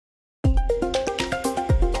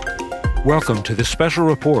Welcome to this special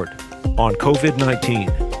report on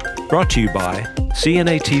COVID-19, brought to you by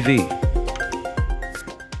CNA TV.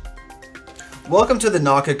 Welcome to the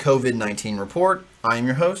NAHCA COVID-19 report. I am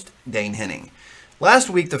your host, Dane Henning.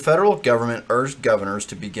 Last week, the federal government urged governors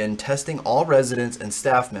to begin testing all residents and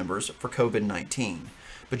staff members for COVID-19.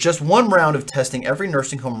 But just one round of testing every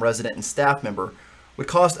nursing home resident and staff member would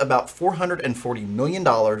cost about $440 million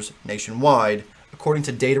nationwide, according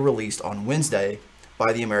to data released on Wednesday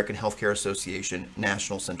by the American Healthcare Association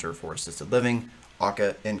National Center for Assisted Living,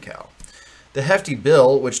 NAHCA. The hefty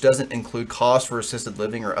bill, which doesn't include costs for assisted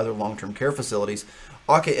living or other long-term care facilities,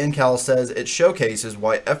 NAHCA says it showcases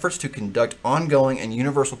why efforts to conduct ongoing and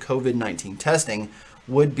universal COVID-19 testing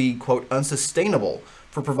would be, quote, unsustainable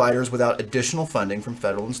for providers without additional funding from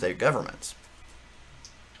federal and state governments.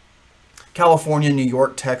 California, New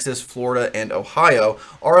York, Texas, Florida, and Ohio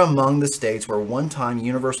are among the states where one-time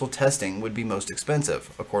universal testing would be most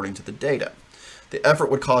expensive, according to the data. The effort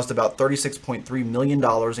would cost about $36.3 million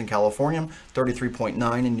in California, $33.9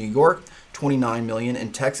 million in New York, $29 million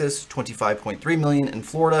in Texas, $25.3 million in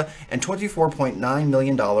Florida, and $24.9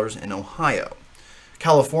 million in Ohio.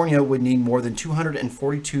 California would need more than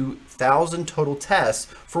 242,000 total tests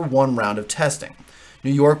for one round of testing.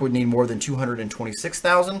 New York would need more than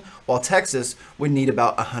 226,000, while Texas would need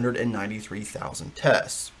about 193,000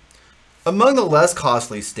 tests. Among the less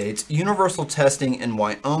costly states, universal testing in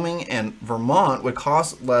Wyoming and Vermont would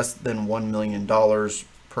cost less than $1 million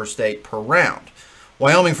per state per round.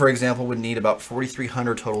 Wyoming, for example, would need about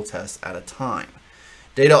 4,300 total tests at a time.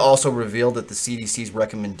 Data also revealed that the CDC's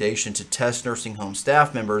recommendation to test nursing home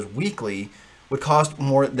staff members weekly would cost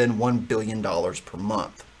more than $1 billion per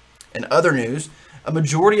month. In other news, a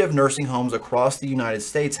majority of nursing homes across the United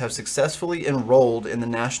States have successfully enrolled in the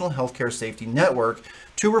National Healthcare Safety Network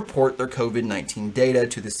to report their COVID-19 data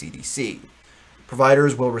to the CDC.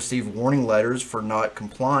 Providers will receive warning letters for not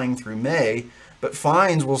complying through May, but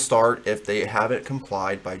fines will start if they haven't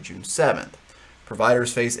complied by June 7th.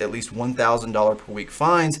 Providers face at least $1,000 per week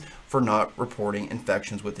fines for not reporting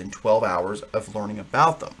infections within 12 hours of learning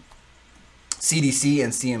about them. CDC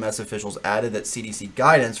and CMS officials added that CDC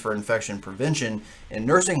guidance for infection prevention in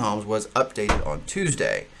nursing homes was updated on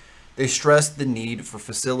Tuesday. They stressed the need for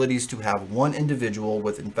facilities to have one individual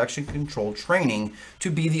with infection control training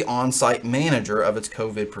to be the on-site manager of its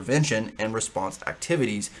COVID prevention and response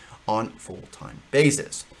activities on a full-time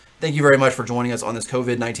basis. Thank you very much for joining us on this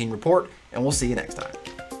COVID-19 report, and we'll see you next time.